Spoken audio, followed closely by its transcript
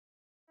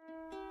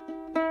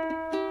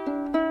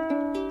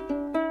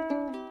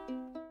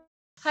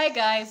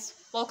guys,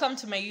 welcome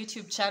to my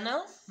YouTube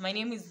channel. My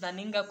name is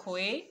Naninga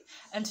Koe,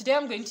 and today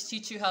I'm going to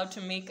teach you how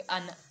to make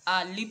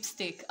a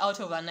lipstick out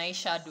of an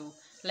eyeshadow.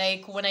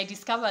 Like when I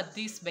discovered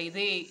this, by the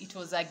way, it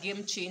was a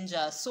game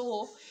changer.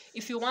 So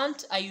if you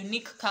want a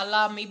unique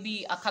color,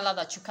 maybe a color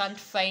that you can't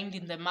find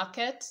in the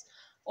market,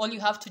 all you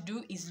have to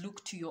do is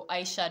look to your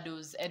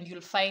eyeshadows and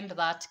you'll find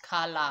that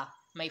color.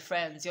 My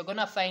friends, you're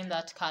gonna find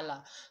that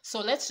color. So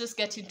let's just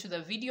get into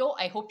the video.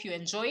 I hope you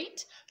enjoy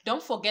it.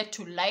 Don't forget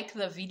to like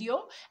the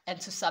video and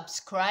to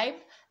subscribe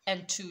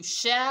and to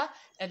share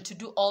and to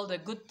do all the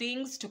good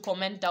things, to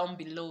comment down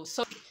below.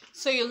 So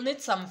you'll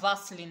need some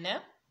Vaseline,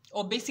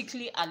 or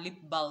basically a lip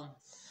balm.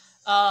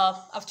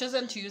 I've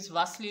chosen to use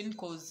Vaseline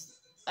because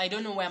I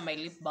don't know where my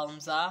lip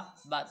balms are,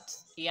 but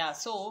yeah,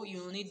 so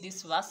you'll need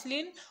this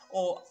Vaseline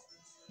or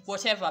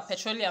whatever,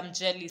 petroleum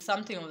jelly,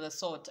 something of the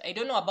sort. I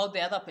don't know about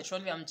the other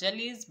petroleum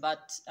jellies,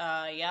 but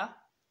yeah,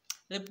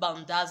 lip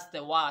balm does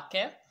the work.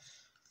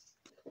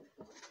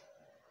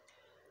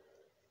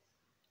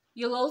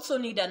 You'll also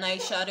need an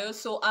eyeshadow,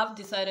 so I've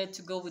decided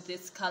to go with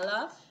this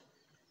color,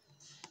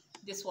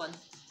 this one,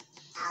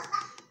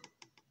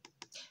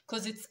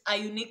 because it's a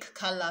unique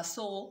color.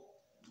 So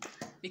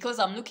because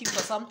I'm looking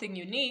for something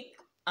unique,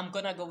 I'm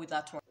gonna go with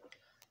that one.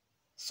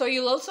 So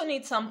you'll also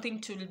need something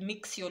to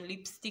mix your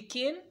lipstick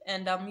in,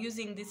 and I'm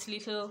using this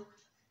little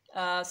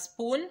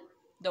spoon,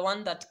 the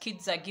one that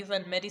kids are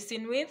given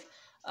medicine with,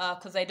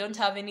 because I don't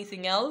have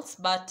anything else.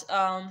 But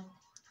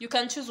you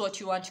can choose what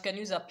you want. You can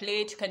use a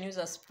plate, you can use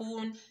a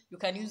spoon, you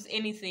can use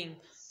anything.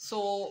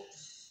 So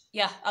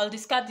yeah, I'll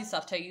discard this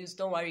after use,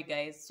 don't worry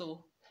guys.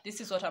 So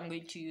this is what I'm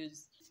going to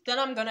use. Then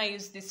I'm gonna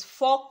use this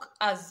fork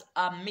as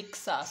a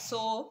mixer.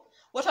 So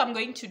what I'm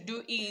going to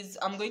do is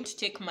I'm going to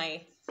take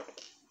my,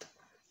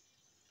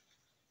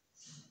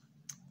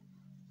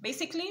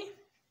 basically,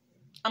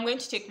 I'm going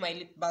to take my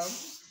lip balm.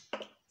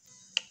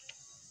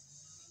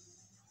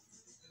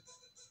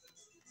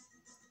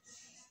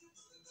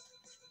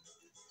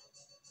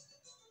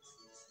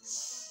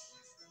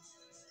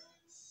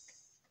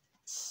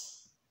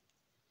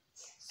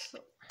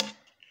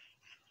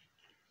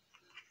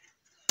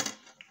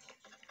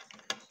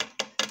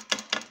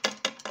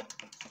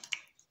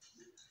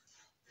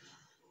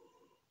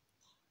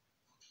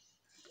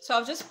 So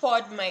I've just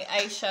poured my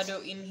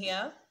eyeshadow in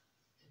here.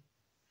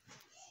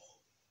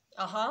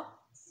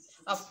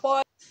 I've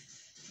poured,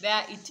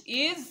 there it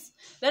is.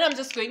 Then I'm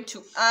just going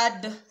to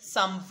add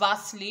some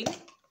Vaseline,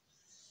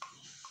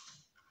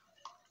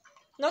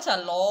 not a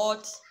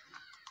lot.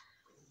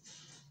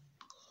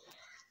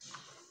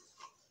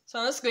 So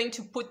I'm just going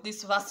to put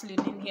this Vaseline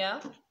in here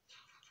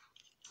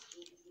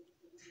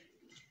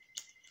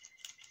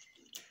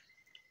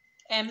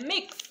and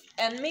mix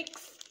and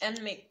mix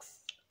and mix.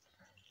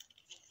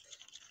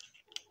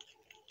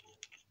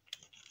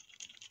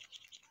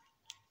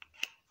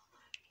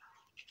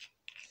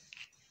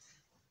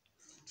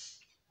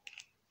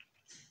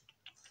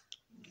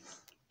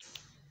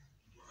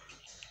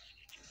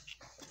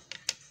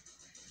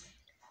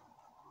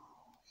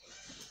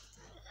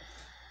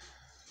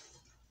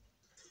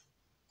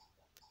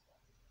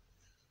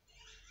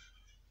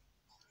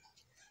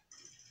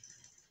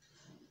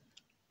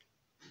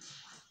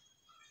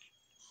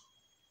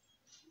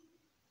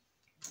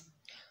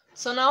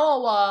 So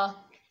now our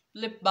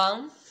lip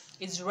balm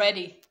is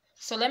ready.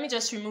 So let me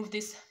just remove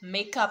this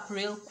makeup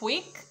real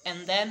quick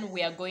and then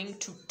we are going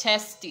to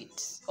test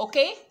it.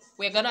 Okay?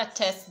 We're gonna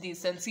test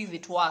this and see if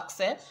it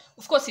works.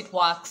 Of course it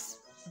works.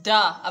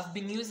 Duh, I've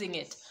been using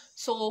it.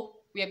 So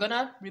we are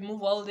gonna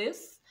remove all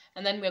this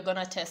and then we're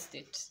gonna test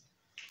it.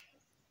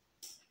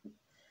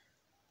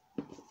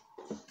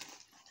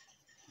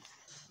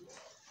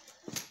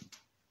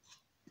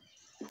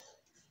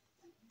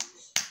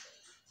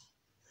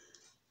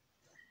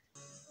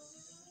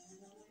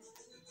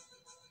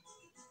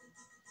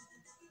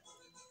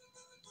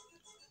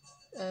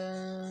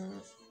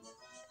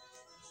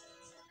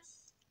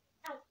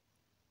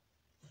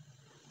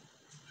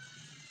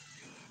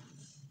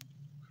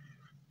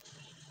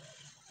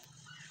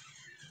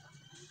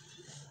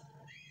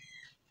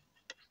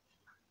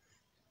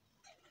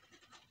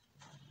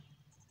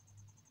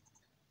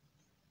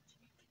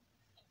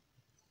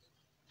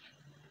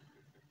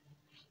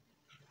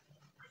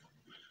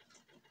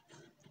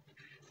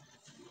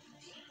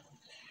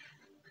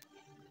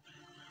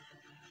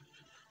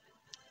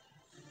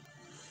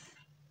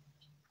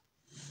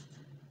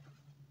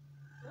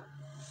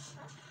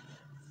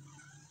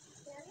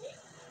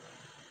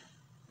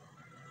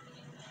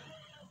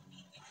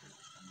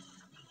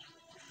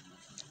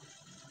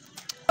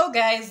 So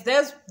guys,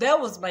 there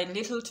was my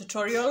little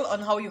tutorial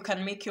on how you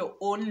can make your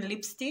own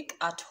lipstick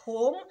at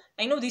home.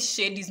 I know this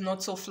shade is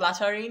not so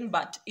flattering,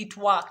 but it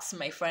works,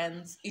 my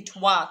friends. It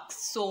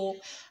works. So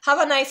have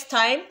a nice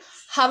time.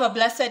 Have a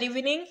blessed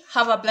evening.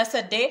 Have a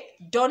blessed day.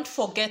 Don't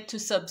forget to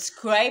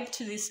subscribe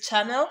to this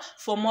channel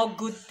for more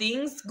good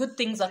things. Good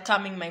things are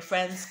coming, my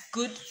friends.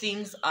 Good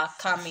things are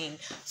coming.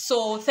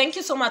 So thank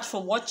you so much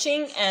for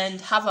watching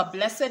and have a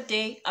blessed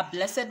day, a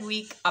blessed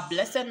week, a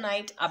blessed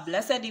night, a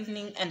blessed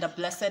evening, and a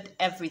blessed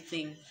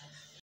everything.